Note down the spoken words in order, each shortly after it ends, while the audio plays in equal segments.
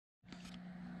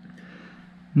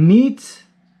Meet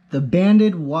the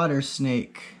banded water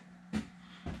snake.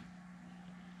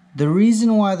 The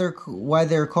reason why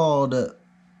they're called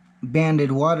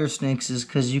banded water snakes is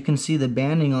because you can see the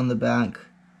banding on the back.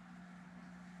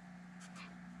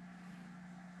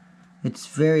 It's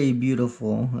very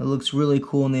beautiful. It looks really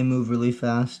cool and they move really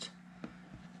fast.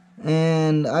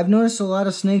 And I've noticed a lot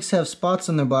of snakes have spots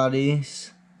on their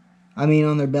bodies.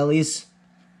 On their bellies.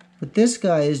 But this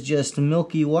guy is just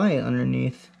milky white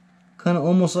underneath. Kind of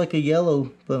almost like a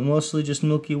yellow, but mostly just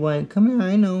milky white. Come here,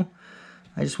 I know.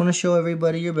 I just want to show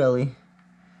everybody your belly.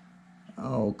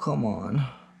 Oh, come on.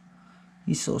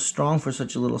 He's so strong for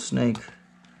such a little snake.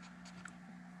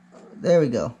 There we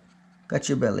go. Got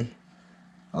your belly.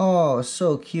 Oh,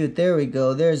 so cute. There we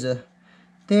go. There's a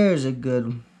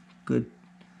good.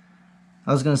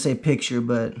 I was gonna say picture,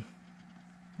 but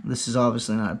this is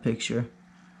obviously not a picture.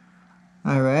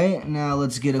 Alright, now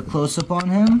let's get a close-up on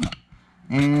him.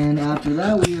 And after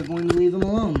that, we are going to leave him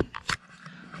alone.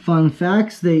 Fun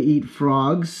facts, they eat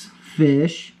frogs,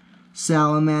 fish,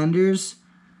 salamanders,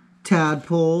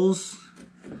 tadpoles,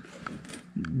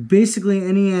 basically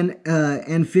any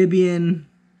amphibian,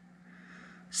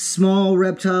 small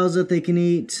reptiles that they can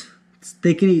eat.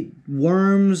 They can eat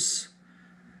worms,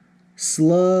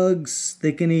 slugs,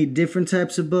 they can eat different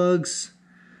types of bugs.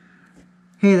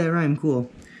 Hey, that rhymed,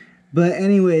 cool. But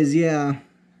anyways, yeah,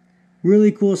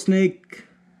 really cool snake.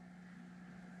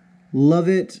 Love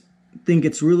it. Think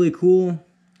it's really cool.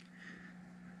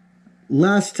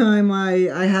 Last time I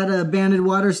had a banded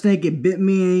water snake, it bit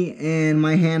me and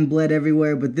my hand bled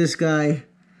everywhere, but this guy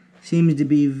seems to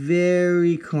be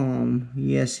very calm.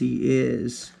 Yes, he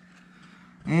is.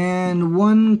 And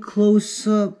one close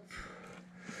up.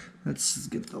 Let's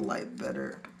get the light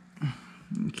better.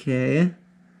 Okay.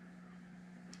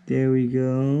 There we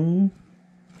go.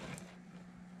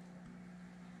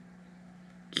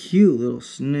 Cute little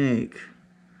snake.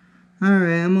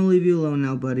 Alright, I'm gonna leave you alone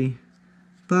now, buddy.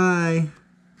 Bye.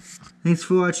 Thanks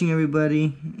for watching,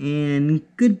 everybody. And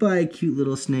goodbye, cute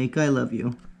little snake. I love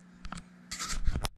you.